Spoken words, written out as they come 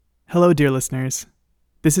Hello, dear listeners.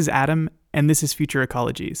 This is Adam, and this is Future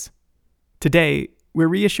Ecologies. Today, we're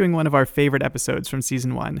reissuing one of our favorite episodes from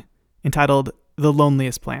Season 1, entitled The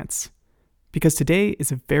Loneliest Plants, because today is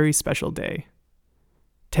a very special day.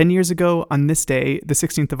 10 years ago, on this day, the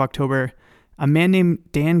 16th of October, a man named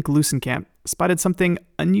Dan Gluesenkamp spotted something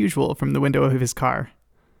unusual from the window of his car.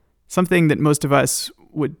 Something that most of us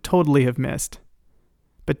would totally have missed.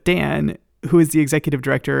 But Dan, who is the executive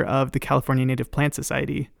director of the California Native Plant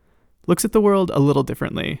Society, looks at the world a little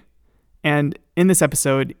differently. And in this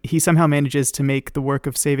episode, he somehow manages to make the work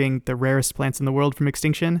of saving the rarest plants in the world from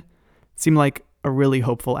extinction seem like a really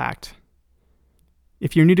hopeful act.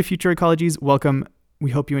 If you're new to Future Ecologies, welcome. We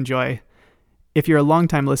hope you enjoy. If you're a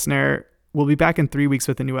longtime listener, we'll be back in 3 weeks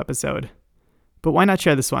with a new episode. But why not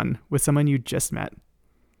share this one with someone you just met?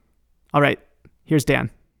 All right, here's Dan.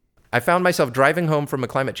 I found myself driving home from a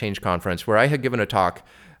climate change conference where I had given a talk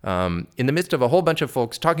in the midst of a whole bunch of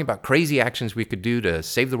folks talking about crazy actions we could do to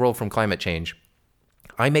save the world from climate change.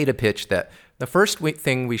 I made a pitch that the first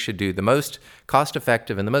thing we should do, the most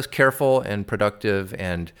cost-effective and the most careful and productive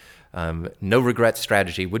and no-regret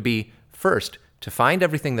strategy would be, first, to find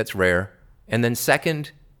everything that's rare, and then second,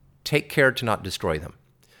 take care to not destroy them.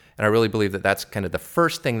 And I really believe that that's kind of the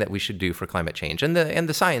first thing that we should do for climate change. And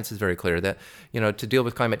the science is very clear that, to deal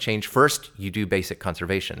with climate change, first you do basic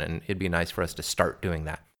conservation, and it'd be nice for us to start doing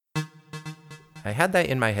that. I had that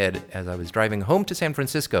in my head as I was driving home to San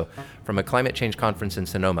Francisco from a climate change conference in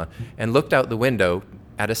Sonoma and looked out the window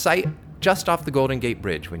at a site just off the Golden Gate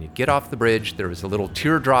Bridge. When you get off the bridge, there was a little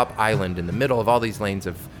teardrop island in the middle of all these lanes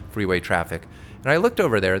of freeway traffic. And I looked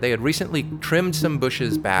over there. They had recently trimmed some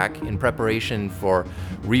bushes back in preparation for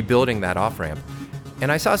rebuilding that off-ramp.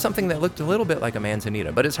 And I saw something that looked a little bit like a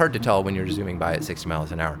manzanita, but it's hard to tell when you're zooming by at 60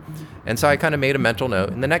 miles an hour. And so I kind of made a mental note.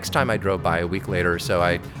 And the next time I drove by a week later or so,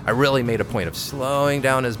 I really made a point of slowing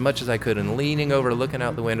down as much as I could and leaning over, looking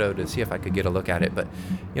out the window to see if I could get a look at it. But,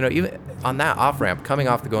 even on that off-ramp, coming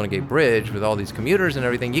off the Golden Gate Bridge with all these commuters and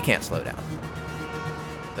everything, you can't slow down.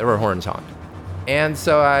 There were horns honked. And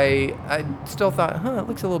so I still thought, it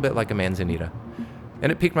looks a little bit like a manzanita.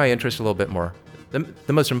 And it piqued my interest a little bit more.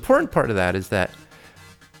 The most important part of that is that,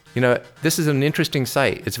 this is an interesting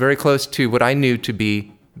site. It's very close to what I knew to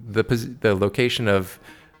be the location of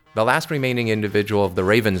the last remaining individual of the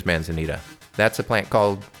Raven's manzanita. That's a plant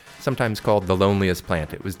sometimes called the loneliest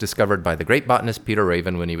plant. It was discovered by the great botanist Peter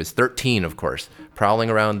Raven when he was 13, of course, prowling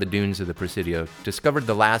around the dunes of the Presidio, discovered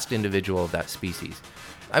the last individual of that species.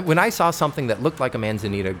 When I saw something that looked like a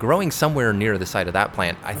manzanita growing somewhere near the site of that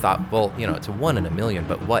plant, I thought, it's a 1 in a million,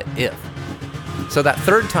 but what if? So that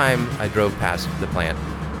third time I drove past the plant,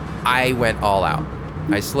 I went all out.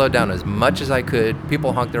 I slowed down as much as I could.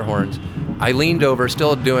 People honked their horns. I leaned over,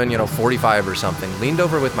 still doing, 45 or something, leaned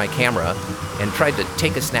over with my camera and tried to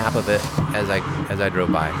take a snap of it as I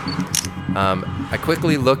drove by. I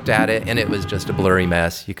quickly looked at it, and it was just a blurry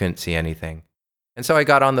mess. You couldn't see anything. And so I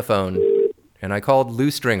got on the phone, and I called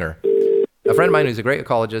Lou Stringer, a friend of mine who's a great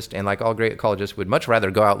ecologist, and like all great ecologists, would much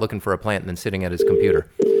rather go out looking for a plant than sitting at his computer.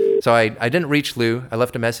 So I didn't reach Lou. I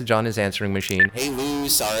left a message on his answering machine. Hey Lou,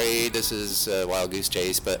 sorry, this is Wild Goose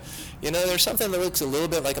Chase, but there's something that looks a little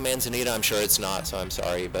bit like a manzanita. I'm sure it's not, so I'm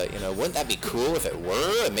sorry, but wouldn't that be cool if it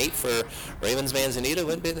were a mate for Raven's manzanita?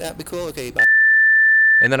 Wouldn't that be cool? Okay, bye.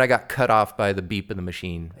 And then I got cut off by the beep of the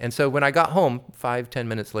machine. And so when I got home, 5-10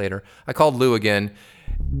 minutes later, I called Lou again,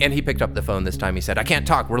 and he picked up the phone this time. He said, I can't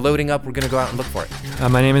talk. We're loading up. We're going to go out and look for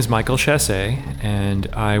it. My name is Michael Chassé, and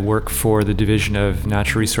I work for the Division of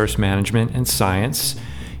Natural Resource Management and Science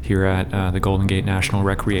here at the Golden Gate National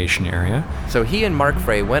Recreation Area. So he and Mark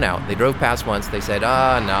Frey went out. They drove past once. They said,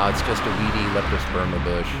 no, it's just a weedy leptosperma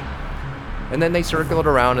bush. And then they circled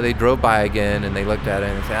around, and they drove by again, and they looked at it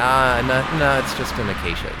and said, no, it's just an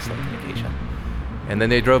acacia. It's like an acacia. And then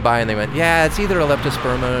they drove by, and they went, yeah, it's either a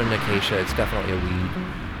leptosperma or an acacia. It's definitely a weed.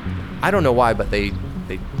 I don't know why, but they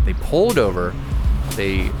pulled over.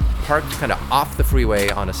 They parked kind of off the freeway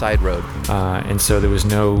on a side road. And so there was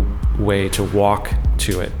no way to walk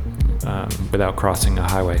to it without crossing a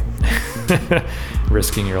highway,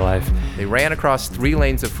 risking your life. They ran across 3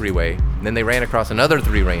 lanes of freeway, and then they ran across another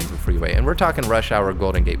 3 lanes of freeway. And we're talking rush hour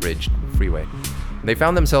Golden Gate Bridge freeway. And they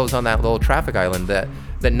found themselves on that little traffic island that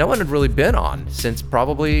no one had really been on since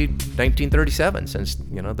probably 1937, since,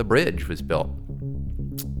 the bridge was built.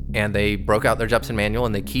 And they broke out their Jepson manual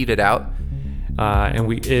and they keyed it out.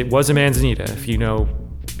 It was a manzanita. If you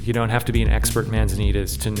don't have to be an expert in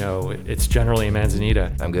manzanitas to know it's generally a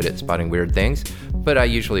manzanita. I'm good at spotting weird things, but I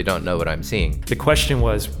usually don't know what I'm seeing. The question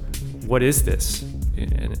was, what is this?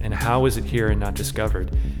 And how is it here and not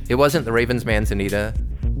discovered? It wasn't the Raven's manzanita.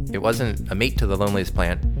 It wasn't a mate to the loneliest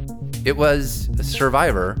plant. It was a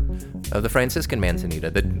survivor of the Franciscan manzanita,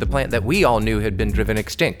 the plant that we all knew had been driven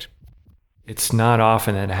extinct. It's not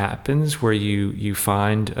often that happens where you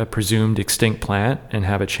find a presumed extinct plant and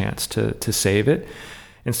have a chance to save it.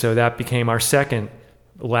 And so that became our second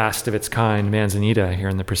last of its kind manzanita here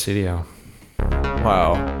in the Presidio.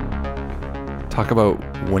 Wow. Talk about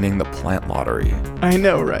winning the plant lottery. I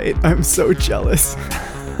know, right? I'm so jealous.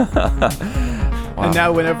 Wow. And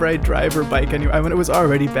now whenever I drive or bike anywhere, I mean, it was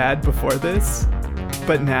already bad before this,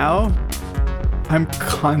 but now I'm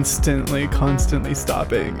constantly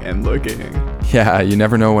stopping and looking. Yeah, you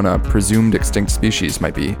never know when a presumed extinct species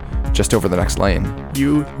might be just over the next lane.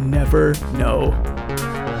 You never know.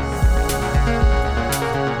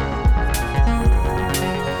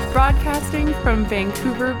 Broadcasting from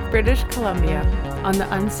Vancouver, British Columbia, on the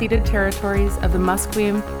unceded territories of the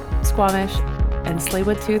Musqueam, Squamish, and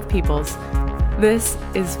Tsleil-Waututh peoples, this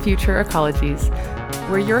is Future Ecologies,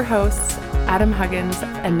 where your hosts, Adam Huggins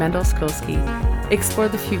and Mendel Skulski, explore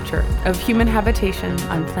the future of human habitation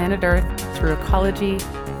on planet Earth through ecology,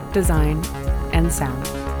 design, and sound.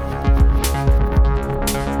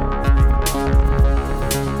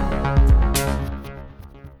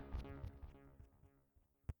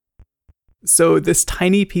 So this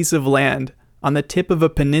tiny piece of land on the tip of a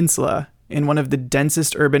peninsula in one of the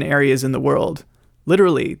densest urban areas in the world,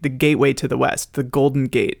 literally the gateway to the West, the Golden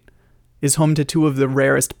Gate, is home to two of the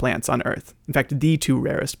rarest plants on Earth. In fact, the two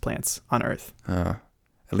rarest plants on Earth. At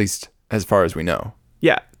least as far as we know.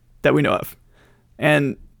 Yeah, that we know of.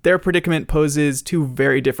 And their predicament poses two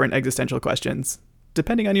very different existential questions,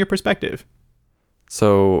 depending on your perspective.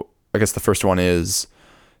 So I guess the first one is,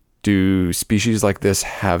 do species like this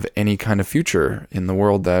have any kind of future in the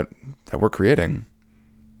world that we're creating?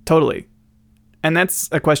 Totally. And that's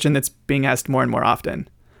a question that's being asked more and more often,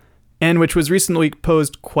 and which was recently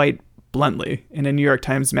posed quite bluntly in a New York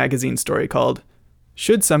Times Magazine story called,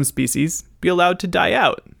 "Should Some Species Be Allowed to Die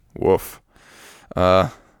Out?" Woof.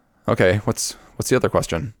 Okay, what's the other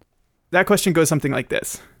question? That question goes something like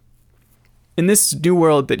this. In this new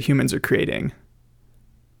world that humans are creating,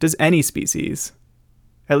 does any species,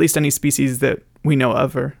 at least any species that we know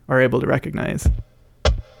of or are able to recognize,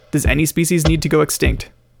 does any species need to go extinct?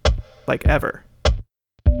 Like ever?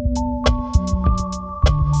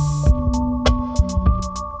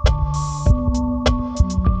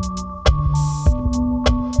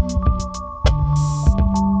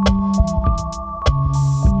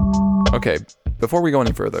 Okay, before we go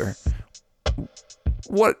any further,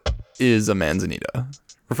 what is a manzanita?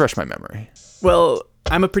 Refresh my memory. Well,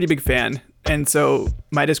 I'm a pretty big fan, and so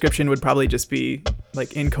my description would probably just be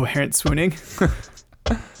like incoherent swooning.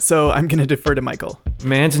 So I'm going to defer to Michael.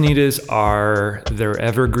 Manzanitas they're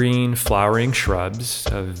evergreen flowering shrubs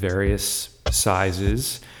of various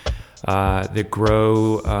sizes that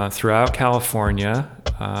grow throughout California,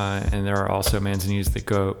 and there are also manzanitas that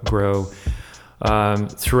grow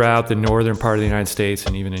throughout the northern part of the United States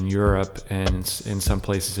and even in Europe and in some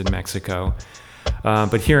places in Mexico.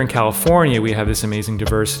 But here in California, we have this amazing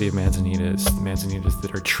diversity of manzanitas. Manzanitas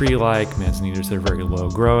that are tree-like, manzanitas that are very low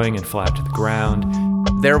growing and flat to the ground.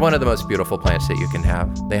 They're one of the most beautiful plants that you can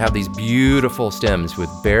have. They have these beautiful stems with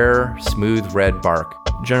bare, smooth red bark.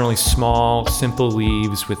 Generally small, simple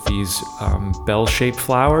leaves with these bell-shaped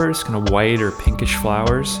flowers, kind of white or pinkish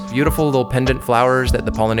flowers. Beautiful little pendant flowers that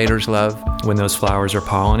the pollinators love. When those flowers are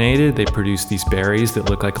pollinated, they produce these berries that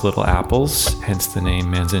look like little apples, hence the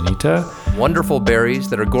name manzanita. Wonderful berries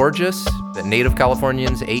that are gorgeous, that native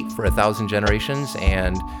Californians ate for 1,000 generations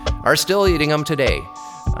and are still eating them today.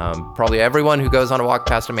 Probably everyone who goes on a walk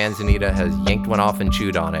past a manzanita has yanked one off and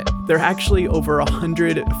chewed on it. There are actually over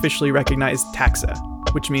 100 officially recognized taxa,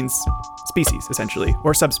 which means species, essentially,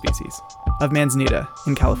 or subspecies, of manzanita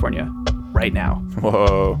in California right now.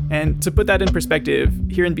 Whoa. And to put that in perspective,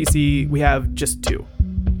 here in BC, we have just two,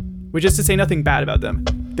 which is to say nothing bad about them.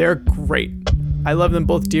 They're great. I love them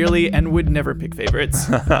both dearly and would never pick favorites.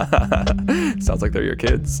 Sounds like they're your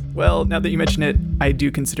kids. Well, now that you mention it, I do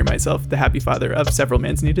consider myself the happy father of several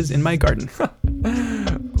manzanitas in my garden.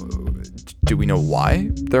 Do we know why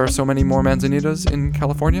there are so many more manzanitas in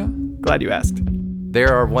California? Glad you asked.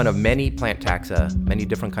 There are one of many plant taxa, many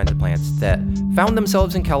different kinds of plants, that found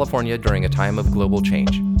themselves in California during a time of global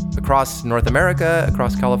change. Across North America,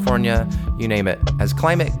 across California, you name it. As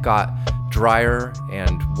climate got drier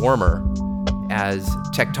and warmer, as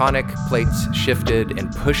tectonic plates shifted and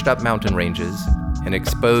pushed up mountain ranges and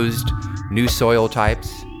exposed new soil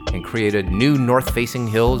types and created new north-facing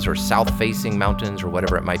hills or south-facing mountains or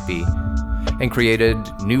whatever it might be, and created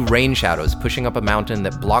new rain shadows pushing up a mountain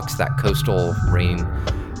that blocks that coastal rain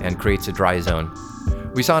and creates a dry zone.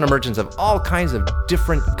 we saw an emergence of all kinds of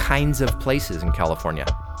different kinds of places in California.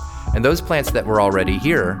 And those plants that were already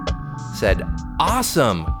here said,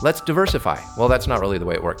 awesome, let's diversify. Well, that's not really the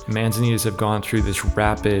way it worked. Manzanitas have gone through this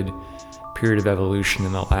rapid period of evolution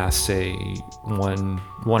in the last, say,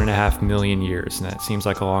 1.5 million years. And that seems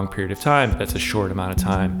like a long period of time, but that's a short amount of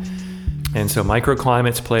time. And so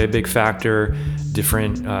microclimates play a big factor.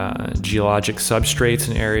 Different geologic substrates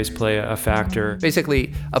in areas play a factor.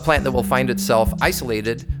 Basically, a plant that will find itself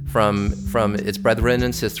isolated from its brethren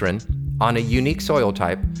and sisterin on a unique soil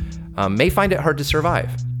type may find it hard to survive.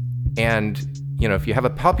 And if you have a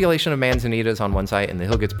population of manzanitas on one site and the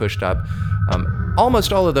hill gets pushed up,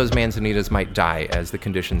 almost all of those manzanitas might die as the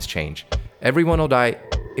conditions change. Everyone will die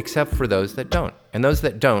except for those that don't. And those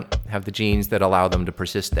that don't have the genes that allow them to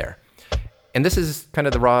persist there. And this is kind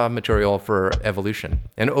of the raw material for evolution.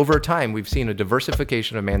 And over time, we've seen a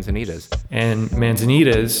diversification of manzanitas. And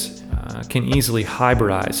manzanitas can easily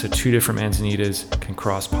hybridize. So two different manzanitas can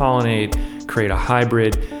cross-pollinate, create a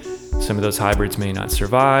hybrid. Some of those hybrids may not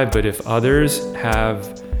survive, but if others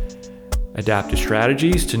have adaptive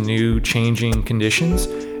strategies to new changing conditions,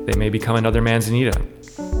 they may become another manzanita.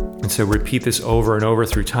 And so repeat this over and over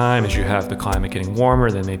through time as you have the climate getting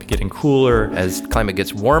warmer, then maybe getting cooler. As climate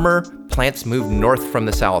gets warmer, plants move north from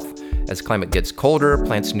the south. As climate gets colder,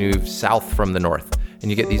 plants move south from the north.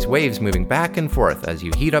 And you get these waves moving back and forth as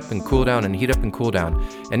you heat up and cool down and heat up and cool down.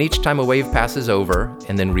 And each time a wave passes over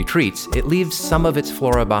and then retreats, it leaves some of its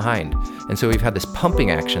flora behind. And so we've had this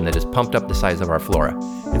pumping action that has pumped up the size of our flora.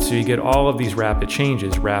 And so you get all of these rapid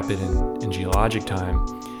changes, rapid in geologic time.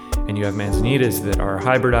 And you have manzanitas that are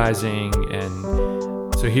hybridizing.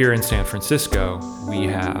 And so here in San Francisco, we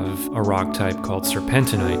have a rock type called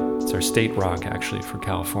serpentinite. It's our state rock, actually, for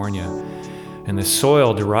California. And the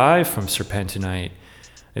soil derived from serpentinite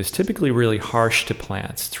is typically really harsh to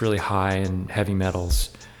plants. It's really high in heavy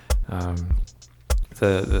metals.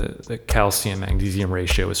 The calcium-magnesium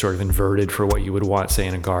ratio is sort of inverted for what you would want, say,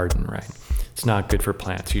 in a garden, right? It's not good for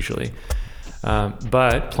plants usually.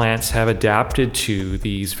 But plants have adapted to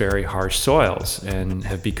these very harsh soils and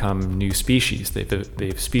have become new species.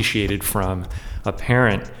 They've speciated from a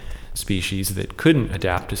parent species that couldn't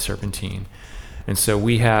adapt to serpentine. And so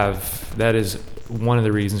that is one of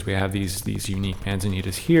the reasons we have these unique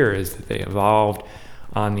manzanitas here, is that they evolved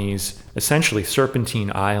on these essentially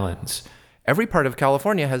serpentine islands. Every part of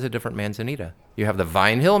California has a different manzanita. You have the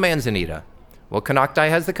Vine Hill manzanita. Well, Konocti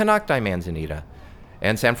has the Konocti manzanita.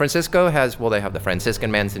 And San Francisco they have the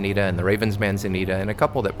Franciscan manzanita and the Ravens manzanita and a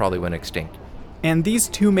couple that probably went extinct. And these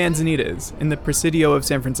two manzanitas in the Presidio of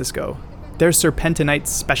San Francisco, they're serpentinite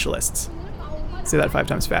specialists. Say that 5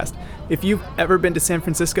 times fast. If you've ever been to San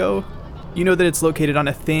Francisco, you know that it's located on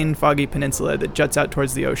a thin, foggy peninsula that juts out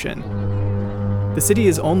towards the ocean. The city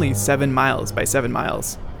is only 7 miles by 7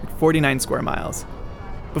 miles, 49 square miles.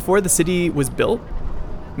 Before the city was built,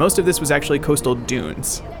 most of this was actually coastal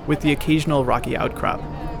dunes, with the occasional rocky outcrop.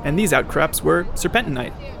 And these outcrops were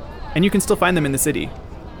serpentinite, and you can still find them in the city.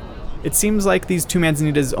 It seems like these two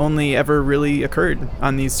manzanitas only ever really occurred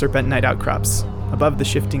on these serpentinite outcrops, above the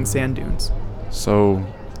shifting sand dunes. So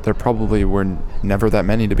there probably were never that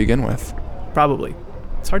many to begin with. Probably.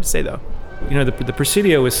 It's hard to say, though. The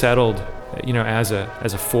Presidio was settled, as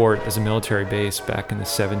a fort, as a military base back in the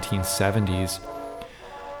 1770s.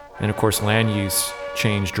 And of course, land use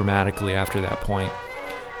changed dramatically after that point.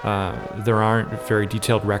 There aren't very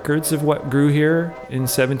detailed records of what grew here in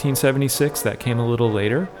 1776. That came a little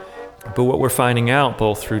later. But what we're finding out,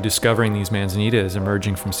 both through discovering these manzanitas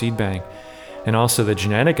emerging from seed bank and also the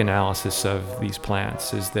genetic analysis of these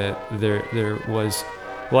plants, is that there was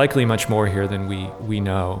likely much more here than we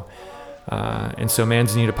know. And so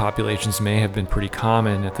manzanita populations may have been pretty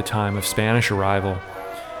common at the time of Spanish arrival,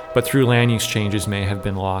 but through land use changes may have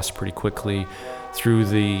been lost pretty quickly through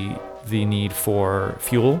the need for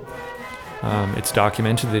fuel. It's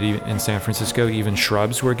documented that in San Francisco, even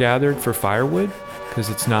shrubs were gathered for firewood, because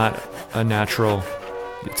it's not a natural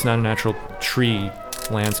tree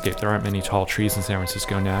landscape. There aren't many tall trees in San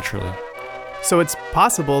Francisco naturally. So it's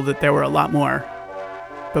possible that there were a lot more.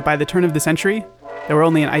 But by the turn of the century, there were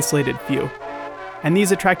only an isolated few. And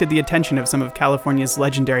these attracted the attention of some of California's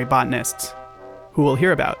legendary botanists, who we'll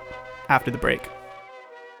hear about after the break.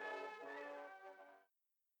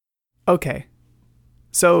 Okay,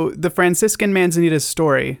 so the Franciscan manzanita's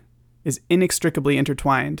story is inextricably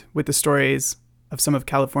intertwined with the stories of some of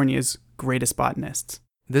California's greatest botanists.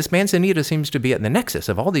 This manzanita seems to be at the nexus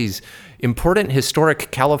of all these important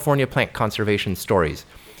historic California plant conservation stories.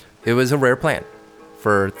 It was a rare plant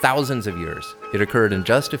for thousands of years. It occurred in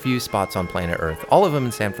just a few spots on planet Earth, all of them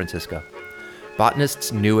in San Francisco.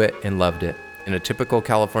 Botanists knew it and loved it. In a typical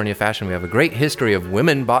California fashion, we have a great history of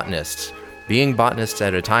women botanists being botanists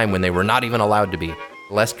at a time when they were not even allowed to be.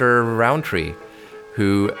 Lester Rountree,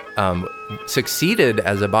 who succeeded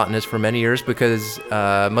as a botanist for many years because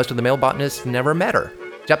most of the male botanists never met her.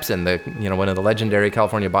 Jepson, one of the legendary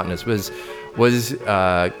California botanists, was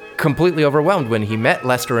completely overwhelmed when he met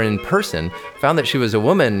Lester in person, found that she was a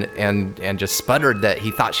woman, and just sputtered that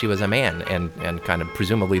he thought she was a man, and kind of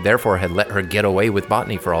presumably therefore had let her get away with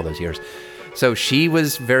botany for all those years. So she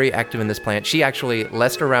was very active in this plant.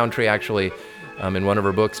 Lester Rountree actually, in one of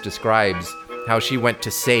her books, describes how she went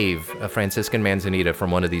to save a Franciscan manzanita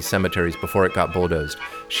from one of these cemeteries before it got bulldozed.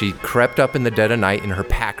 She crept up in the dead of night in her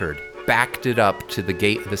Packard, backed it up to the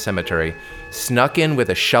gate of the cemetery, snuck in with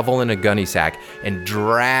a shovel and a gunny sack, and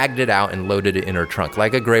dragged it out and loaded it in her trunk.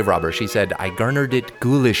 Like a grave robber, she said, "I garnered it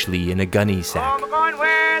ghoulishly in a gunny sack." I'm going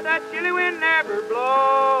where the chilly wind never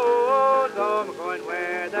blows. I'm going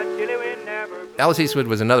where the chilly wind never blows. Alice Eastwood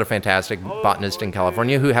was another fantastic botanist in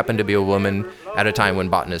California who happened to be a woman at a time when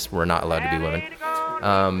botanists were not allowed to be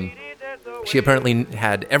women. She apparently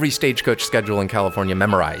had every stagecoach schedule in California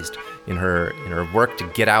memorized in her work to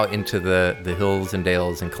get out into the hills and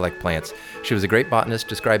dales and collect plants. She was a great botanist,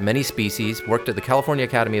 described many species, worked at the California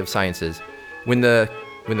Academy of Sciences. When the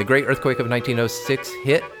great earthquake of 1906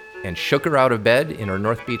 hit and shook her out of bed in her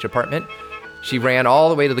North Beach apartment, she ran all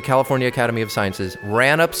the way to the California Academy of Sciences,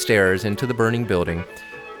 ran upstairs into the burning building,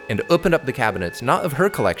 and opened up the cabinets, not of her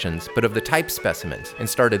collections, but of the type specimens, and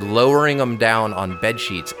started lowering them down on bed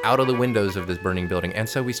sheets out of the windows of this burning building. And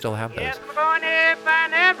so we still have those. Yes, I'm going if I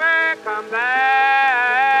never come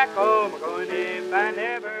back. Oh, I'm going if I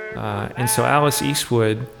never. And so Alice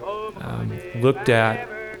Eastwood looked at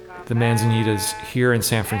the manzanitas here in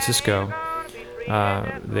San Francisco.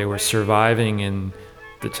 They were surviving in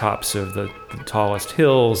the tops of the tallest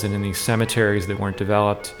hills and in these cemeteries that weren't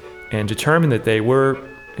developed, and determined that they were,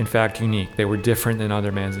 in fact, unique. They were different than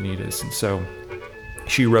other manzanitas. And so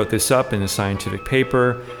she wrote this up in a scientific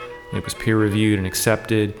paper. It was peer-reviewed and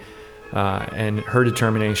accepted. And her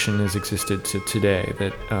determination has existed to today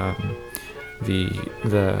that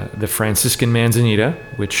the Franciscan manzanita,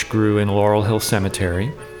 which grew in Laurel Hill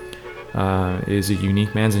Cemetery, is a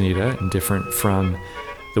unique manzanita and different from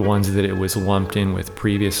the ones that it was lumped in with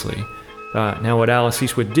previously. Now, what Alice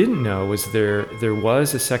Eastwood didn't know was there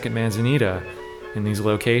was a second manzanita in these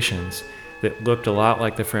locations that looked a lot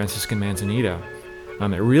like the Franciscan manzanita.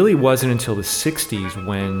 It really wasn't until the 60s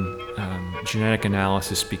when genetic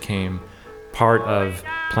analysis became part of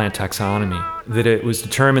plant taxonomy that it was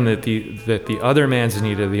determined that the other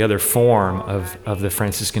manzanita, the other form of the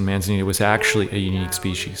Franciscan manzanita, was actually a unique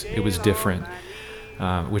species. It was different,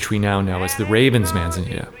 which we now know as the Raven's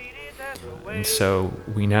manzanita. And so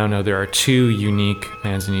we now know there are two unique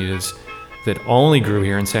manzanitas that only grew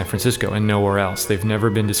here in San Francisco and nowhere else. They've never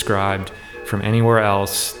been described from anywhere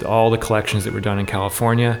else. All the collections that were done in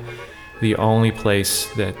California, the only place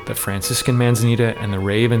that the Franciscan manzanita and the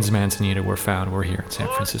Raven's manzanita were found were here in San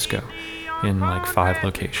Francisco in like 5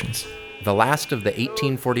 locations. The last of the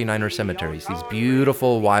 1849er cemeteries, these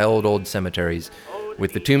beautiful wild old cemeteries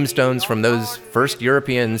with the tombstones from those first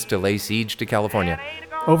Europeans to lay siege to California.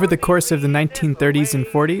 Over the course of the 1930s and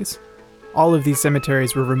 40s, all of these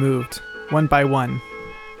cemeteries were removed, one by one,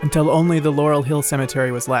 until only the Laurel Hill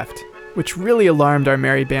Cemetery was left, which really alarmed our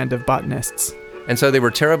merry band of botanists. And so they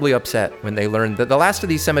were terribly upset when they learned that the last of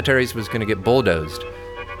these cemeteries was going to get bulldozed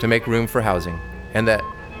to make room for housing, and that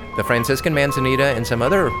the Franciscan manzanita and some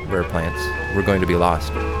other rare plants were going to be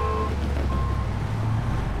lost.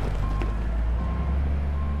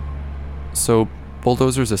 So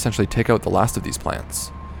bulldozers essentially take out the last of these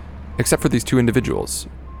plants, except for these 2 individuals,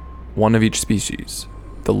 one of each species,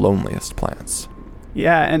 the loneliest plants.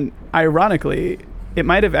 Yeah, and ironically, it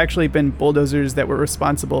might have actually been bulldozers that were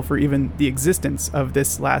responsible for even the existence of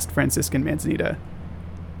this last Franciscan manzanita.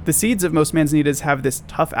 The seeds of most manzanitas have this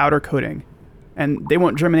tough outer coating, and they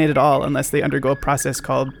won't germinate at all unless they undergo a process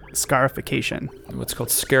called scarification. What's called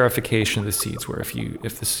scarification of the seeds, where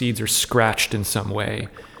if the seeds are scratched in some way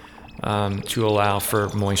to allow for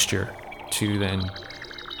moisture to then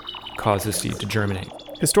cause the seed to germinate.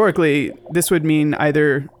 Historically, this would mean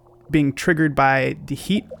either being triggered by the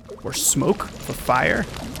heat or smoke of a fire,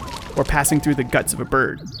 or passing through the guts of a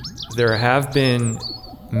bird. There have been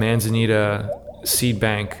manzanita seed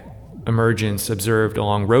bank emergence observed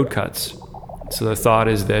along road cuts. So the thought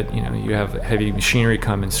is that you have heavy machinery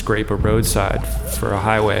come and scrape a roadside for a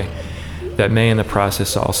highway that may in the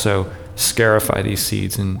process also scarify these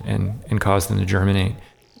seeds and cause them to germinate.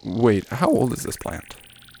 Wait, how old is this plant?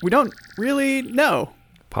 We don't really know.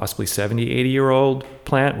 Possibly 70, 80-year-old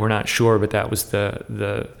plant. We're not sure, but that was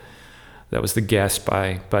the That was the guess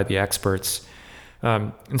by the experts.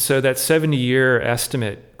 And so that 70-year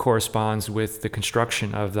estimate corresponds with the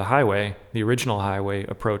construction of the highway, the original highway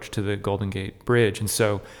approach to the Golden Gate Bridge. And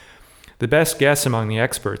so the best guess among the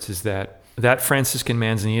experts is that Franciscan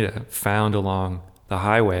manzanita found along the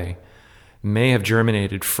highway may have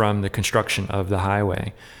germinated from the construction of the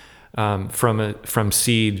highway, from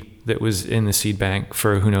seed that was in the seed bank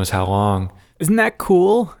for who knows how long. Isn't that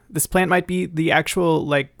cool? This plant might be the actual,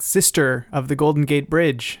 sister of the Golden Gate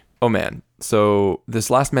Bridge. Oh man, so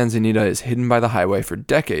this last manzanita is hidden by the highway for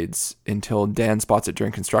decades until Dan spots it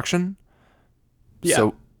during construction?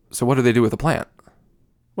 Yeah. So what do they do with the plant?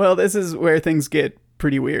 Well, this is where things get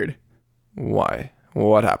pretty weird. Why?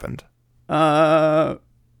 What happened?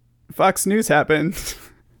 Fox News happened.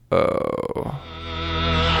 Oh.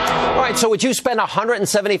 All right, so would you spend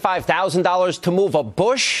 $175,000 to move a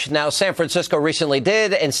bush? Now, San Francisco recently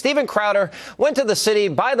did, and Steven Crowder went to the city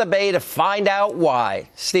by the bay to find out why.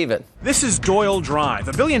 Steven. This is Doyle Drive,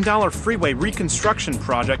 a $1 billion freeway reconstruction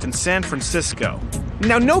project in San Francisco.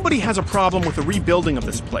 Now, nobody has a problem with the rebuilding of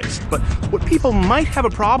this place, but what people might have a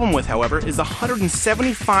problem with, however, is the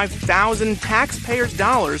 $175,000 taxpayers'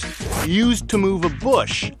 dollars used to move a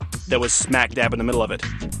bush that was smack dab in the middle of it.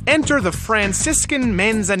 Enter the Franciscan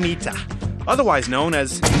manzanita, otherwise known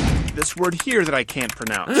as this word here that I can't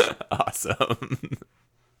pronounce. Awesome.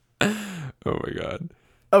 Oh my God.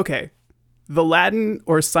 Okay. The Latin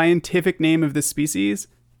or scientific name of this species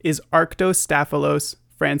is Arctostaphylos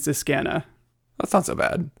franciscana. That's not so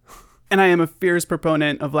bad. And I am a fierce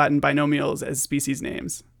proponent of Latin binomials as species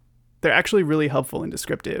names. They're actually really helpful and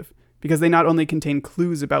descriptive, because they not only contain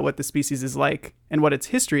clues about what the species is like and what its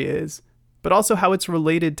history is, but also how it's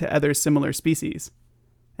related to other similar species.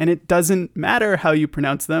 And it doesn't matter how you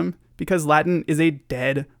pronounce them, because Latin is a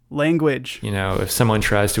dead language. If someone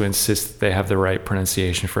tries to insist that they have the right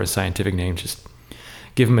pronunciation for a scientific name, just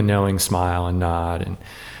give them a knowing smile and nod.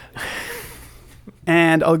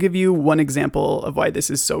 And I'll give you one example of why this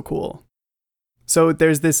is so cool. So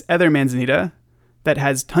there's this other manzanita that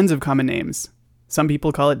has tons of common names. Some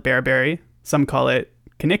people call it bearberry. Some call it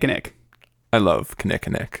kinnikinnick. I love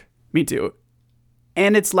kinnikinnick. Me too.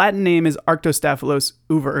 And its Latin name is Arctostaphylos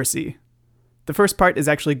uva-ursi. The first part is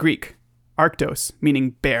actually Greek. Arctos,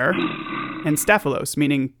 meaning bear, and staphylos,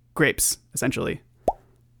 meaning grapes, essentially.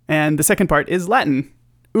 And the second part is Latin.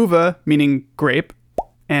 Uva, meaning grape,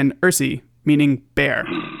 and ursi, meaning bear.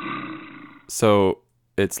 So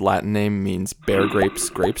its Latin name means bear grapes,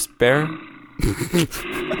 bear?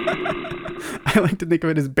 I like to think of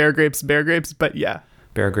it as bear grapes, but yeah.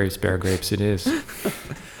 Bear grapes, it is.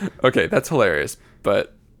 Okay, that's hilarious.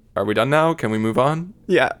 But are we done now? Can we move on?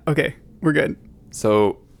 Yeah, okay, we're good.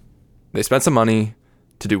 So they spent some money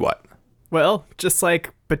to do what? Well, just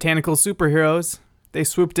like botanical superheroes, they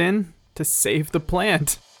swooped in to save the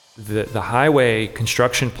plant. The highway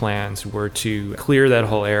construction plans were to clear that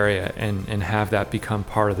whole area and have that become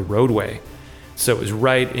part of the roadway. So it was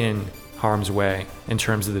right in harm's way in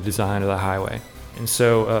terms of the design of the highway. And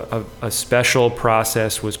so a special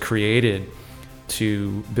process was created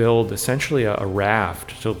to build essentially a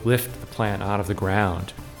raft to lift the plant out of the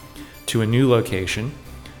ground to a new location,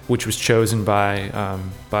 which was chosen by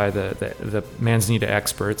the manzanita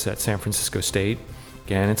experts at San Francisco State.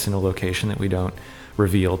 Again, it's in a location that we don't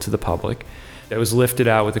reveal to the public. It was lifted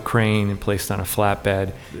out with a crane and placed on a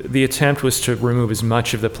flatbed. The attempt was to remove as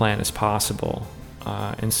much of the plant as possible.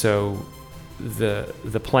 And so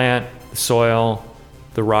the plant, the soil,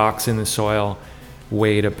 the rocks in the soil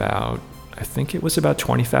weighed about, I think it was about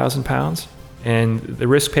 20,000 pounds. And the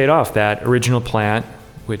risk paid off. That original plant,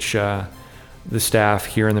 which the staff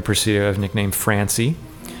here in the Presidio have nicknamed Francie,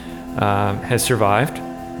 has survived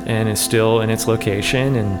and is still in its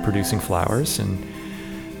location and producing flowers and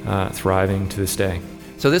thriving to this day.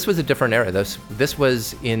 So this was a different era. This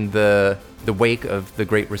was in the wake of the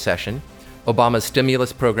Great Recession. Obama's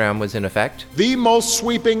stimulus program was in effect. The most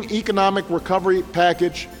sweeping economic recovery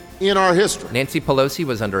package in our history. Nancy Pelosi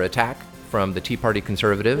was under attack from the Tea Party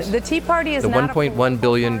conservatives. The Tea Party is the $1.1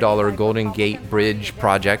 billion Golden Gate Bridge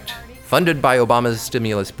project, funded by Obama's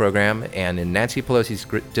stimulus program and in Nancy Pelosi's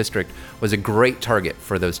district, was a great target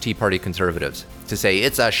for those Tea Party conservatives to say,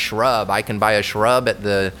 it's a shrub. I can buy a shrub at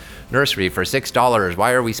the nursery for $6.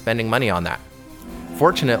 Why are we spending money on that?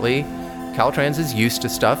 Fortunately, Caltrans is used to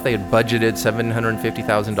stuff. They had budgeted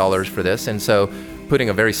 $750,000 for this, and so putting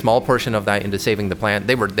a very small portion of that into saving the plant,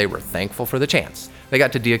 they were thankful for the chance. They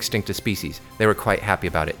got to de-extinct a species. They were quite happy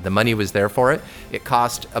about it. The money was there for it. It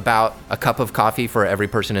cost about a cup of coffee for every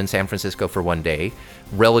person in San Francisco for one day,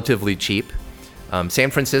 relatively cheap.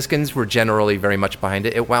 San Franciscans were generally very much behind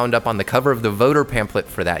it. It wound up on the cover of the voter pamphlet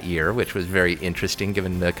for that year, which was very interesting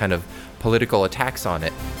given the kind of political attacks on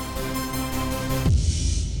it.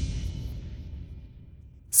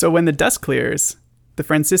 So when the dust clears, the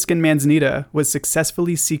Franciscan manzanita was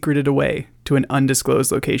successfully secreted away to an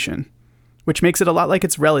undisclosed location, which makes it a lot like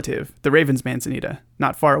its relative, the Raven's manzanita,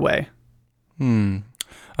 not far away.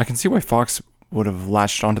 I can see why Fox would have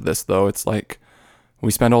latched onto this, though. It's like,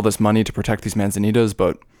 we spend all this money to protect these manzanitas,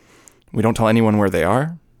 but we don't tell anyone where they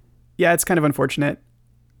are? Yeah, it's kind of unfortunate.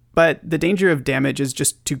 But the danger of damage is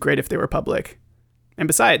just too great if they were public. And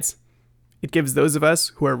besides, it gives those of us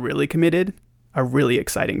who are really committed a really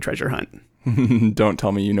exciting treasure hunt. Don't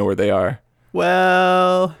tell me you know where they are.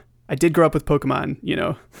 Well, I did grow up with Pokemon, you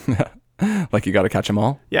know. Like you gotta catch them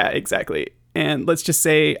all? Yeah, exactly. And let's just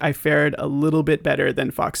say I fared a little bit better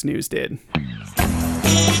than Fox News did.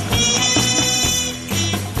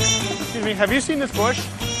 Excuse me, have you seen this bush?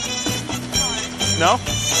 No?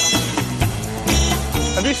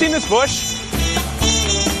 Have you seen this bush?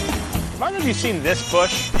 Why have you seen this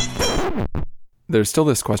bush? There's still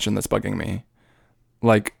this question that's bugging me.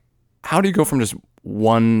 Like, how do you go from just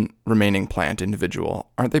one remaining plant individual?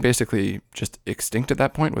 Aren't they basically just extinct at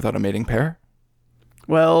that point without a mating pair?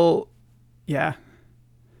 Well, yeah.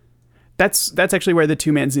 That's actually where the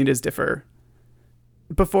two manzanitas differ.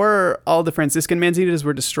 Before all the Franciscan manzanitas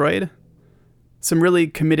were destroyed, some really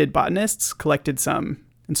committed botanists collected some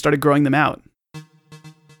and started growing them out.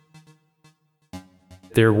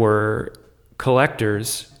 There were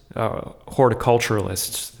collectors,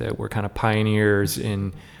 horticulturalists that were kind of pioneers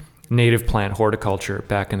in native plant horticulture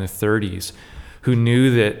back in the 30s who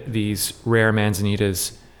knew that these rare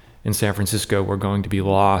manzanitas in San Francisco were going to be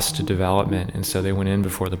lost to development. And so they went in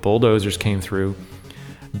before the bulldozers came through,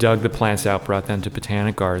 dug the plants out, brought them to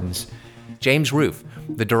botanic gardens. James Roof,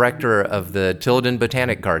 the director of the Tilden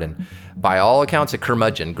Botanic Garden, by all accounts a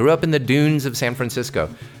curmudgeon, grew up in the dunes of San Francisco.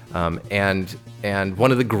 And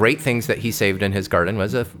one of the great things that he saved in his garden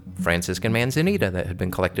was a Franciscan manzanita that had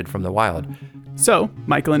been collected from the wild. So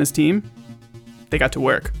Michael and his team, they got to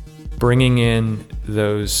work. Bringing in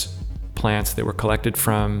those plants that were collected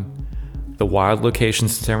from the wild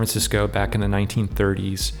locations in San Francisco back in the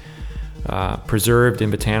 1930s, preserved in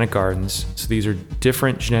botanic gardens. So these are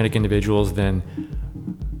different genetic individuals than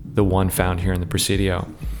the one found here in the Presidio.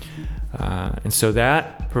 And so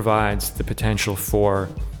that provides the potential for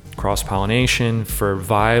cross-pollination, for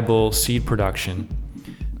viable seed production.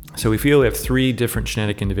 So we feel we have 3 different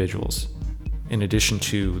genetic individuals in addition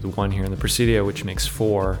to the one here in the Presidio, which makes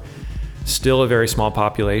 4. Still a very small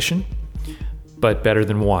population, but better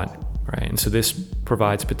than 1, right? And so this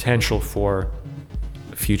provides potential for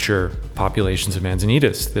future populations of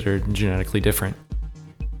manzanitas that are genetically different.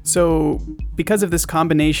 So because of this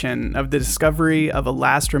combination of the discovery of a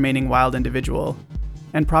last remaining wild individual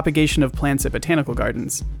and propagation of plants at botanical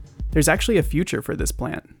gardens, there's actually a future for this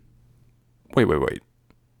plant. Wait.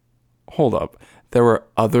 Hold up. There were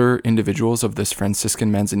other individuals of this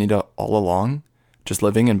Franciscan manzanita all along, just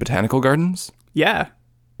living in botanical gardens? Yeah.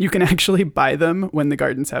 You can actually buy them when the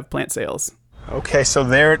gardens have plant sales. Okay, so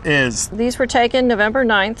there it is. These were taken November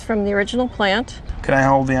 9th from the original plant. Can I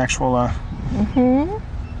hold the actual, I'm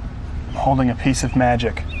holding a piece of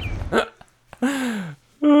magic.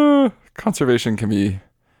 Conservation can be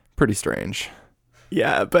pretty strange.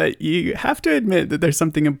 Yeah, but you have to admit that there's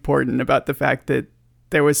something important about the fact that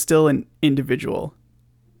there was still an individual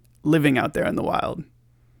living out there in the wild.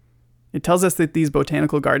 It tells us that these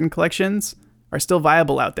botanical garden collections are still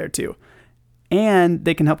viable out there too. And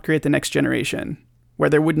they can help create the next generation, where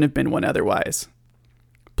there wouldn't have been one otherwise.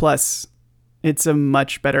 Plus, it's a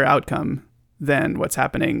much better outcome than what's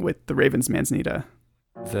happening with the Raven's manzanita.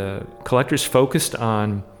 The collectors focused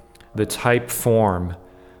on the type form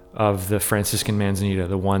of the Franciscan manzanita,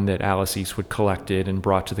 the one that Alice Eastwood collected and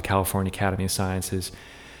brought to the California Academy of Sciences.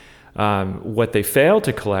 What they failed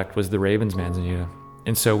to collect was the Raven's manzanita.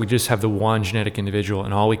 And so we just have the one genetic individual,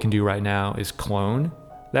 and all we can do right now is clone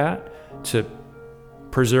that to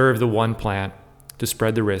preserve the one plant, to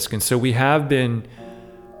spread the risk. And so we have been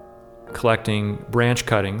collecting branch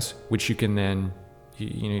cuttings, which you can then,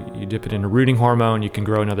 you dip it in a rooting hormone, you can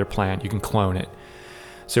grow another plant, you can clone it.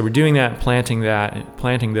 So we're doing that, planting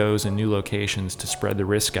those in new locations to spread the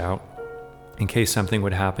risk out in case something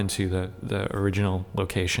would happen to the original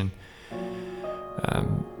location.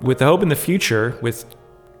 With the hope in the future, with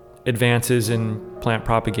advances in plant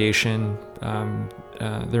propagation,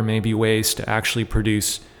 there may be ways to actually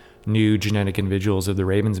produce new genetic individuals of the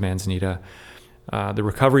Raven's manzanita. The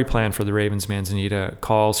recovery plan for the Raven's manzanita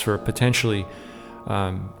calls for potentially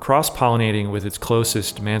cross-pollinating with its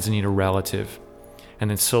closest manzanita relative, and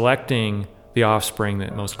then selecting the offspring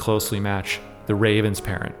that most closely match the raven's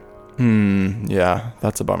parent. Yeah,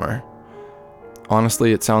 that's a bummer.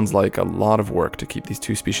 Honestly, it sounds like a lot of work to keep these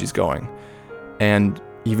two species going. And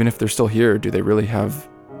even if they're still here, do they really have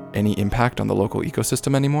any impact on the local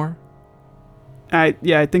ecosystem anymore? I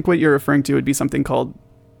think what you're referring to would be something called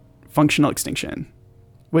functional extinction,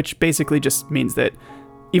 which basically just means that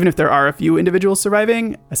even if there are a few individuals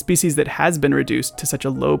surviving, a species that has been reduced to such a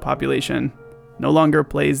low population no longer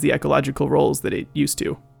plays the ecological roles that it used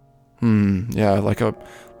to. Yeah, like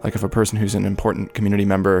if a person who's an important community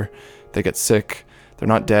member, they get sick, they're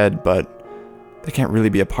not dead, but they can't really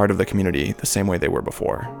be a part of the community the same way they were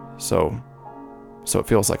before. So it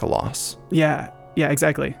feels like a loss. Yeah,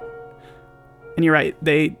 exactly. And you're right,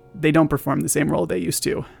 they don't perform the same role they used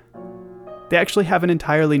to. They actually have an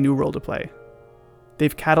entirely new role to play.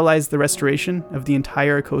 They've catalyzed the restoration of the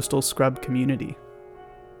entire coastal scrub community.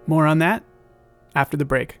 More on that after the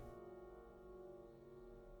break.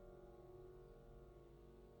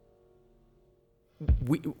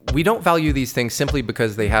 We don't value these things simply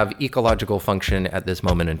because they have ecological function at this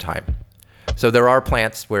moment in time. So there are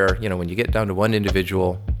plants where, when you get down to one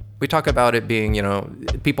individual, we talk about it being,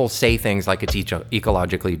 people say things like it's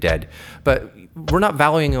ecologically dead, but we're not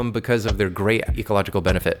valuing them because of their great ecological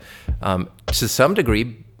benefit. To some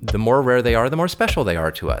degree, the more rare they are, the more special they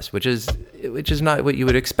are to us, which is not what you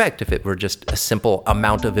would expect if it were just a simple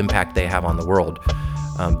amount of impact they have on the world.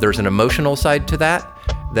 There's an emotional side to that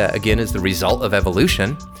again is the result of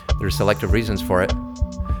evolution. There's selective reasons for it.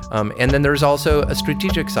 And then there's also a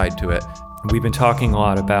strategic side to it. We've been talking a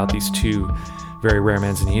lot about these two very rare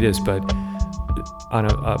manzanitas, but on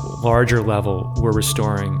a larger level, we're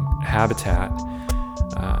restoring habitat.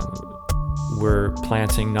 We're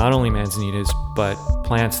planting not only manzanitas, but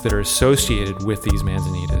plants that are associated with these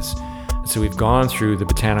manzanitas. So we've gone through the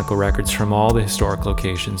botanical records from all the historic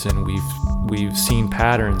locations, and we've seen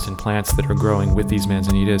patterns in plants that are growing with these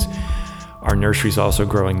manzanitas. Our nursery's also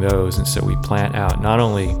growing those, and so we plant out not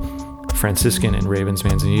only Franciscan and Raven's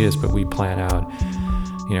manzanitas, but we plant out,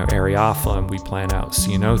 Eriophyllum, we plant out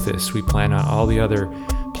Ceanothus, we plant out all the other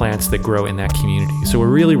plants that grow in that community. So we're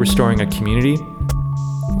really restoring a community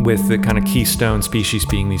with the kind of keystone species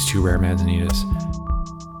being these two rare manzanitas.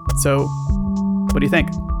 So, what do you think?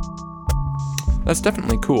 That's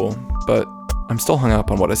definitely cool, but I'm still hung up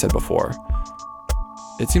on what I said before.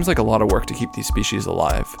 It seems like a lot of work to keep these species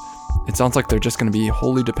alive. It sounds like they're just going to be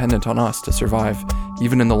wholly dependent on us to survive,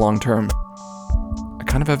 even in the long term. I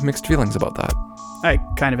kind of have mixed feelings about that. I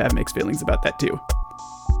kind of have mixed feelings about that too.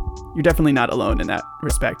 You're definitely not alone in that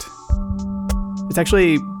respect. It's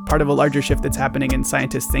actually part of a larger shift that's happening in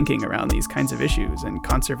scientists' thinking around these kinds of issues and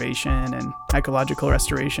conservation and ecological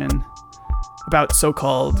restoration, about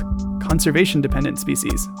so-called conservation-dependent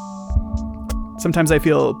species. Sometimes I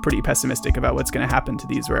feel pretty pessimistic about what's going to happen to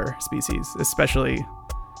these rare species, especially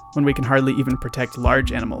when we can hardly even protect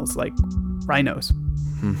large animals like rhinos.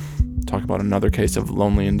 Talk about another case of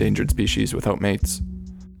lonely endangered species without mates.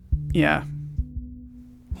 Yeah.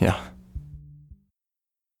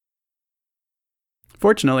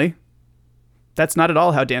 Fortunately, that's not at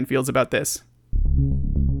all how Dan feels about this.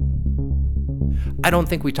 I don't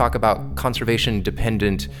think we talk about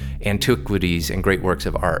conservation-dependent antiquities and great works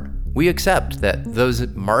of art. We accept that those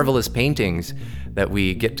marvelous paintings that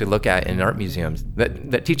we get to look at in art museums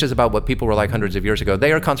that teach us about what people were like hundreds of years ago,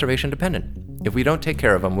 they are conservation-dependent. If we don't take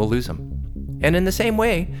care of them, we'll lose them. And in the same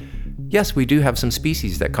way, yes, we do have some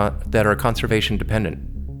species that are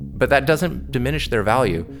conservation-dependent, but that doesn't diminish their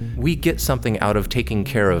value. We get something out of taking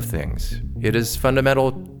care of things. It is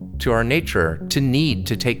fundamental to our nature to need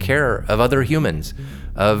to take care of other humans,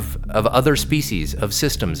 of other species, of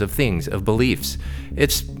systems, of things, of beliefs.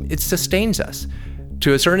 It sustains us.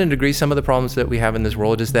 To a certain degree, some of the problems that we have in this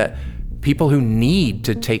world is that people who need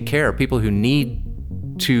to take care, people who need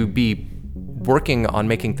to be working on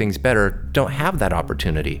making things better, don't have that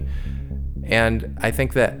opportunity. And I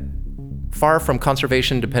think that far from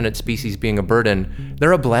conservation-dependent species being a burden,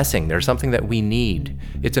 they're a blessing. They're something that we need.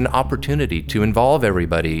 It's an opportunity to involve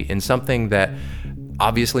everybody in something that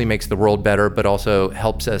obviously makes the world better, but also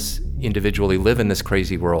helps us individually live in this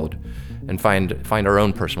crazy world and find our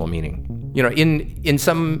own personal meaning.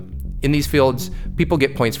 In these fields, people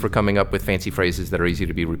get points for coming up with fancy phrases that are easy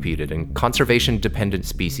to be repeated, and conservation-dependent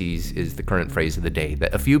species is the current phrase of the day,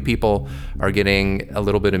 that a few people are getting a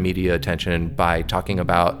little bit of media attention by talking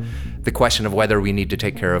about the question of whether we need to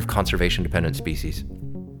take care of conservation-dependent species.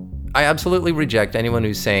 I absolutely reject anyone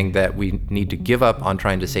who's saying that we need to give up on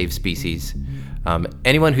trying to save species.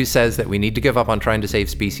 Anyone who says that we need to give up on trying to save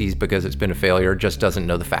species because it's been a failure just doesn't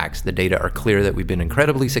know the facts. The data are clear that we've been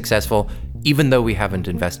incredibly successful even though we haven't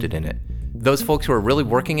invested in it. Those folks who are really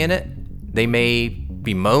working in it, they may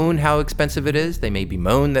bemoan how expensive it is. They may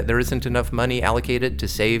bemoan that there isn't enough money allocated to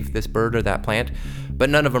save this bird or that plant, but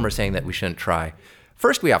none of them are saying that we shouldn't try.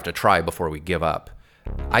 First, we have to try before we give up.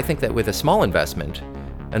 I think that with a small investment,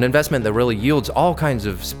 an investment that really yields all kinds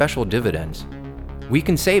of special dividends, we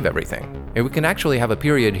can save everything. And we can actually have a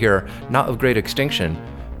period here, not of great extinction,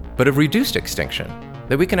 but of reduced extinction,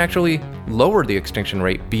 that we can actually lower the extinction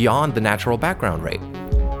rate beyond the natural background rate.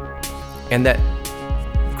 And that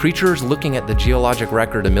creatures looking at the geologic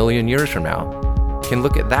record 1 million years from now can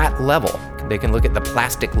look at that level. They can look at the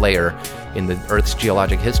plastic layer in the Earth's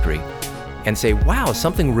geologic history and say, wow,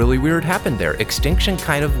 something really weird happened there. Extinction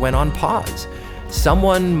kind of went on pause.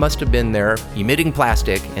 Someone must have been there emitting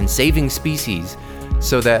plastic and saving species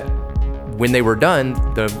so that when they were done,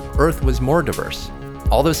 the Earth was more diverse.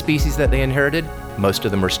 All those species that they inherited, most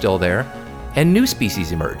of them are still there, and new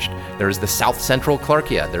species emerged. There's the South Central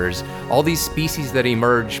Clarkia. There's all these species that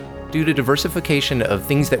emerge due to diversification of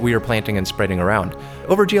things that we are planting and spreading around.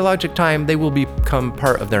 Over geologic time, they will become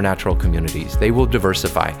part of their natural communities. They will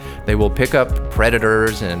diversify. They will pick up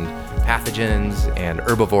predators and pathogens and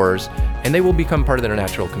herbivores, and they will become part of their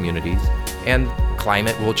natural communities. And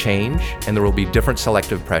climate will change, and there will be different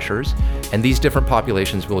selective pressures, and these different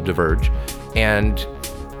populations will diverge. And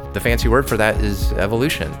the fancy word for that is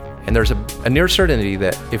evolution. And there's a near certainty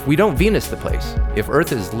that if we don't Venus the place, if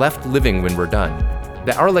Earth is left living when we're done,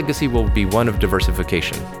 that our legacy will be one of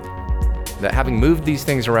diversification. That having moved these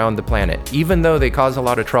things around the planet, even though they cause a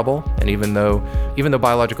lot of trouble, and even though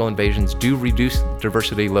biological invasions do reduce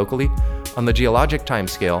diversity locally, on the geologic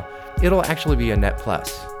timescale, it'll actually be a net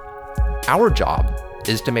plus. Our job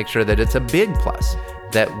is to make sure that it's a big plus,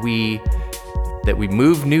 that we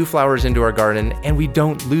move new flowers into our garden and we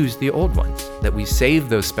don't lose the old ones, that we save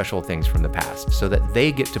those special things from the past so that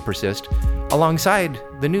they get to persist alongside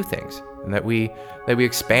the new things, and that we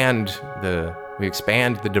expand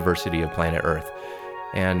the diversity of planet Earth.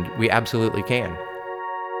 And we absolutely can.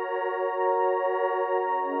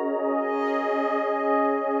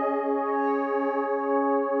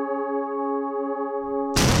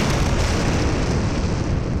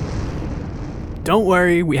 Don't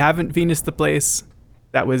worry, we haven't Venus the place.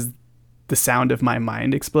 That was the sound of my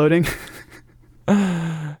mind exploding.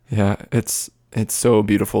 Yeah, it's so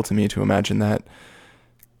beautiful to me to imagine that,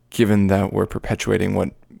 given that we're perpetuating what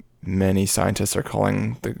many scientists are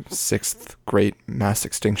calling the sixth great mass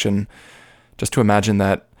extinction. Just to imagine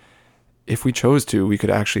that if we chose to, we could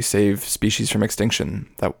actually save species from extinction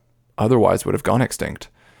that otherwise would have gone extinct.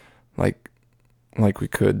 Like we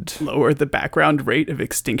could lower the background rate of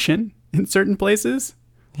extinction in certain places.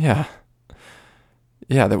 Yeah,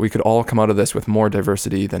 that we could all come out of this with more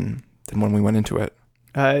diversity than when we went into it.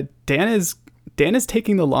 Dan is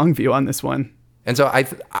taking the long view on this one. And so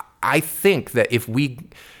I think that if we,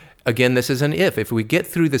 again, this is an if we get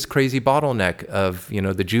through this crazy bottleneck of,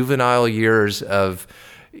 the juvenile years of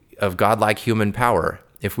godlike human power,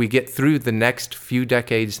 if we get through the next few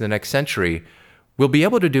decades, the next century, we'll be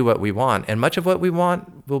able to do what we want. And much of what we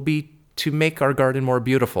want will be to make our garden more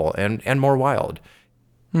beautiful and more wild.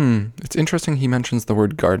 It's interesting he mentions the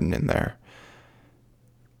word garden in there.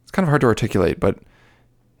 It's kind of hard to articulate, but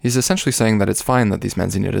he's essentially saying that it's fine that these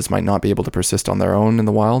manzanitas might not be able to persist on their own in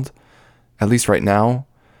the wild, at least right now,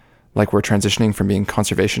 like we're transitioning from being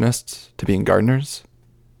conservationists to being gardeners.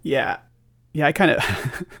 Yeah, I kind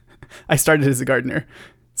of, I started as a gardener,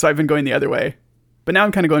 so I've been going the other way, but now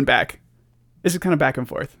I'm kind of going back. This is kind of back and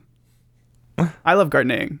forth. I love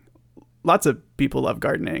gardening. Lots of people love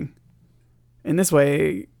gardening. In this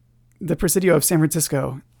way, the Presidio of San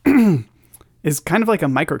Francisco is kind of like a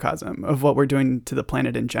microcosm of what we're doing to the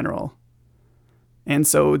planet in general. And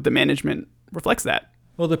so the management reflects that.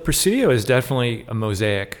 Well, the Presidio is definitely a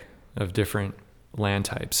mosaic of different land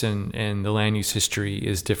types, and the land use history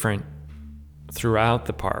is different throughout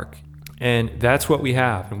the park. And that's what we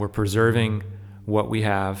have, and we're preserving what we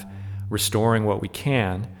have, restoring what we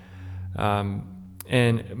can.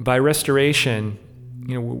 And by restoration,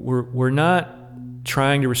 we're not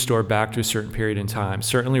trying to restore back to a certain period in time.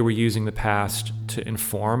 Certainly, we're using the past to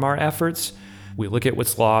inform our efforts. We look at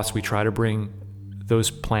what's lost. We try to bring those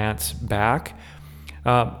plants back,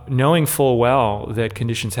 knowing full well that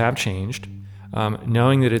conditions have changed,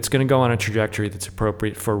 knowing that it's going to go on a trajectory that's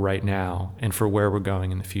appropriate for right now and for where we're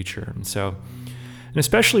going in the future. And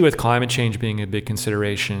especially with climate change being a big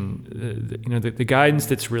consideration, the guidance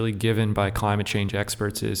that's really given by climate change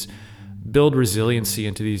experts is build resiliency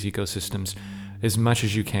into these ecosystems as much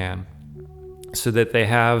as you can so that they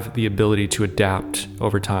have the ability to adapt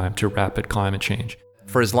over time to rapid climate change.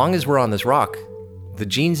 For as long as we're on this rock, the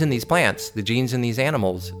genes in these plants, the genes in these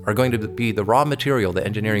animals are going to be the raw material, the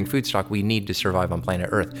engineering food stock we need to survive on planet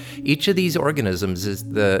Earth. Each of these organisms is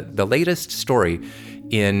the latest story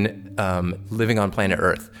in living on planet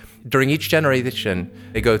Earth. During each generation,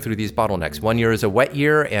 they go through these bottlenecks. 1 year is a wet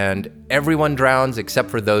year, and everyone drowns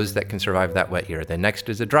except for those that can survive that wet year. The next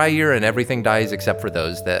is a dry year, and everything dies except for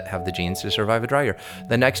those that have the genes to survive a dry year.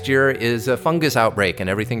 The next year is a fungus outbreak, and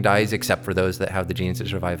everything dies except for those that have the genes to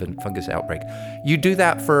survive a fungus outbreak. You do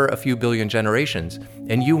that for a few billion generations,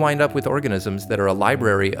 and you wind up with organisms that are a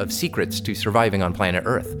library of secrets to surviving on planet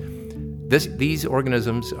Earth. These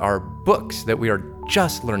organisms are books that we are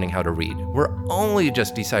just learning how to read. We're only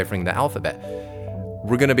just deciphering the alphabet.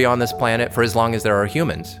 We're going to be on this planet for as long as there are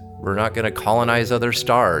humans. We're not going to colonize other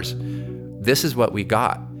stars. This is what we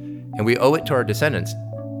got. And we owe it to our descendants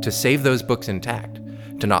to save those books intact,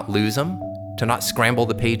 to not lose them, to not scramble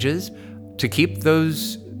the pages, to keep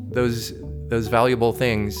those valuable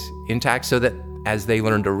things intact so that as they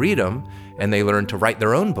learn to read them and they learn to write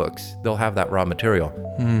their own books, they'll have that raw material.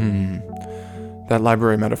 That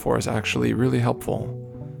library metaphor is actually really helpful.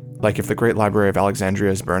 Like if the Great Library of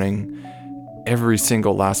Alexandria is burning, every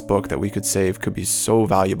single last book that we could save could be so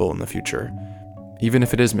valuable in the future, even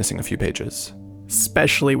if it is missing a few pages.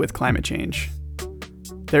 Especially with climate change.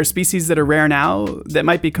 There are species that are rare now that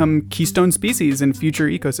might become keystone species in future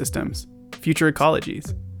ecosystems, future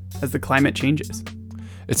ecologies, as the climate changes.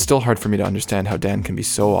 It's still hard for me to understand how Dan can be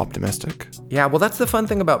so optimistic. Yeah, well, that's the fun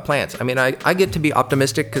thing about plants. I mean, I get to be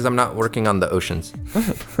optimistic because I'm not working on the oceans.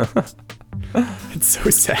 It's so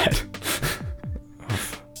sad.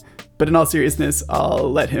 But in all seriousness, I'll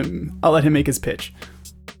let him make his pitch.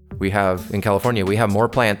 In California, we have more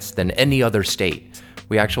plants than any other state.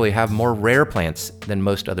 We actually have more rare plants than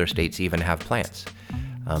most other states even have plants.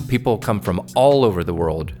 People come from all over the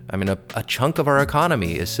world. I mean, a chunk of our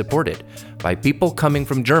economy is supported by people coming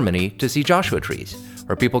from Germany to see Joshua trees,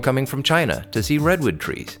 or people coming from China to see redwood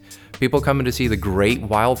trees, people coming to see the great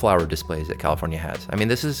wildflower displays that California has. I mean,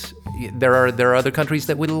 there are other countries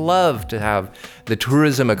that would love to have the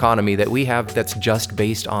tourism economy that we have that's just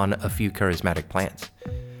based on a few charismatic plants.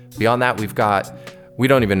 Beyond that, we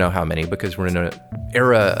don't even know how many because we're in an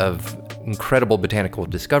era of incredible botanical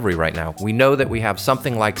discovery right now. We know that we have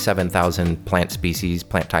something like 7,000 plant species,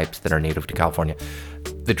 plant types that are native to California.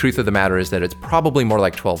 The truth of the matter is that it's probably more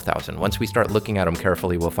like 12,000. Once we start looking at them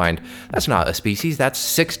carefully, we'll find that's not a species, that's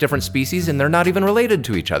 6 different species, and they're not even related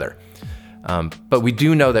to each other. But we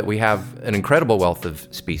do know that we have an incredible wealth of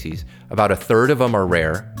species. About a third of them are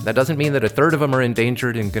rare. That doesn't mean that a third of them are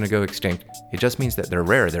endangered and going to go extinct. It just means that they're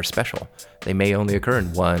rare, they're special. They may only occur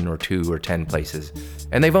in 1 or 2 or 10 places.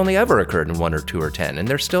 And they've only ever occurred in 1 or 2 or 10, and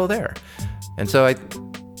they're still there. And so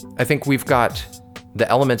I think we've got the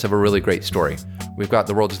elements of a really great story. We've got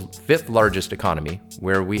the world's 5th largest economy,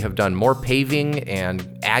 where we have done more paving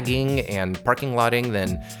and agging and parking lotting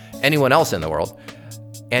than anyone else in the world.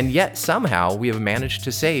 And yet somehow we have managed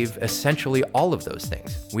to save essentially all of those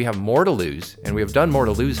things. We have more to lose, and we have done more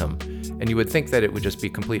to lose them. And you would think that it would just be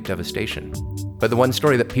complete devastation. But the one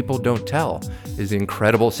story that people don't tell is the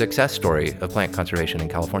incredible success story of plant conservation in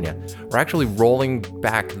California. We're actually rolling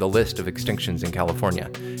back the list of extinctions in California.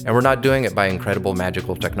 And we're not doing it by incredible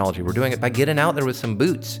magical technology. We're doing it by getting out there with some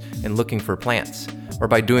boots and looking for plants, or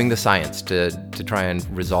by doing the science to try and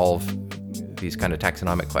resolve these kind of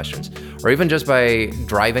taxonomic questions, or even just by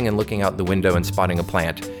driving and looking out the window and spotting a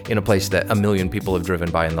plant in a place that 1 million people have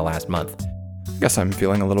driven by in the last month. I guess I'm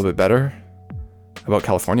feeling a little bit better about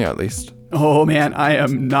California, at least. Oh man, I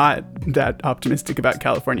am not that optimistic about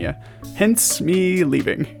California, hence me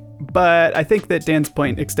leaving. But I think that Dan's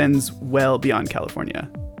point extends well beyond California.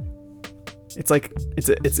 It's like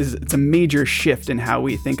it's a major shift in how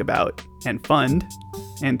we think about and fund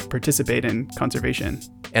and participate in conservation.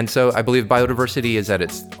 And so I believe biodiversity is at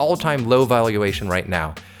its all-time low valuation right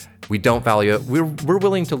now. We don't value it. We're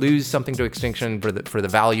willing to lose something to extinction for the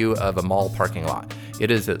value of a mall parking lot. It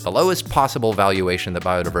is at the lowest possible valuation that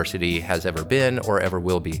biodiversity has ever been or ever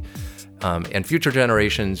will be. And future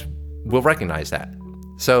generations will recognize that.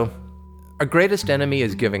 So our greatest enemy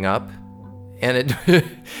is giving up. And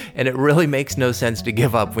it really makes no sense to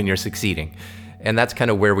give up when you're succeeding. And that's kind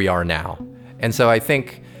of where we are now. And so I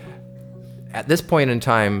think at this point in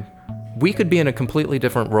time, we could be in a completely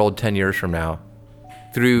different world 10 years from now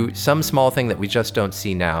through some small thing that we just don't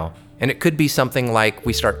see now. And it could be something like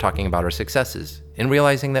we start talking about our successes and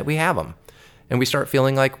realizing that we have them. And we start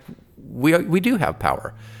feeling like we do have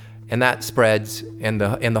power. And that spreads, and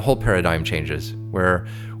the whole paradigm changes, where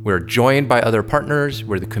we're joined by other partners,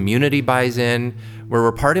 where the community buys in, where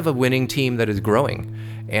we're part of a winning team that is growing.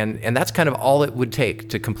 And that's kind of all it would take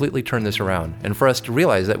to completely turn this around, and for us to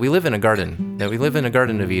realize that we live in a garden, that we live in a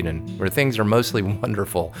Garden of Eden, where things are mostly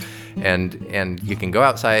wonderful, and you can go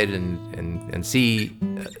outside and see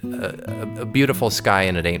a beautiful sky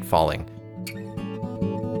and it ain't falling.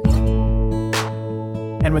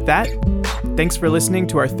 And with that, thanks for listening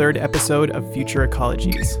to our third episode of Future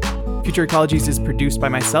Ecologies. Future Ecologies is produced by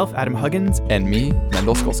myself, Adam Huggins. And me,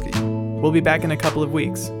 Mendel Skolsky. We'll be back in a couple of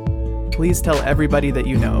weeks. Please tell everybody that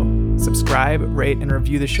you know. Subscribe, rate, and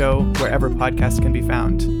review the show wherever podcasts can be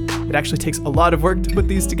found. It actually takes a lot of work to put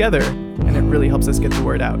these together, and it really helps us get the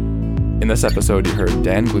word out. In this episode, you heard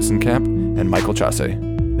Dan Glusenkamp and Michael Chasse.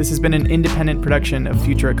 This has been an independent production of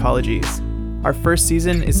Future Ecologies. Our first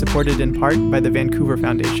season is supported in part by the Vancouver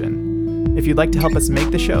Foundation. If you'd like to help us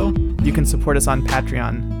make the show, you can support us on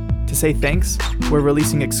Patreon. To say thanks, we're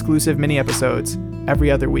releasing exclusive mini-episodes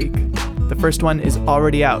every other week. The first one is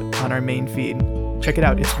already out on our main feed. Check it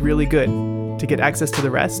out, it's really good. To get access to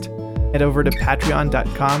the rest, head over to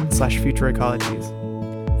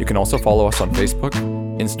patreon.com/futureecologies. You can also follow us on Facebook,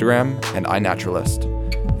 Instagram, and iNaturalist.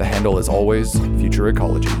 The handle is always Future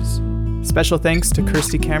Ecologies. Special thanks to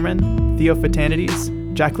Kirsty Cameron, Theo Fatanides,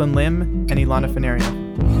 Jacqueline Lim, and Ilana Fenario.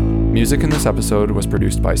 Music in this episode was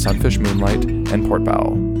produced by Sunfish Moonlight and Port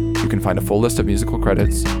Bow. You can find a full list of musical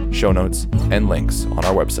credits, show notes, and links on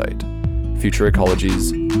our website,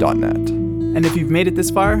 futureecologies.net. And if you've made it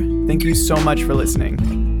this far, thank you so much for listening.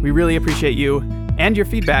 We really appreciate you and your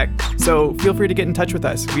feedback, so feel free to get in touch with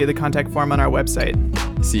us via the contact form on our website.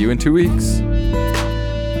 See you in 2 weeks.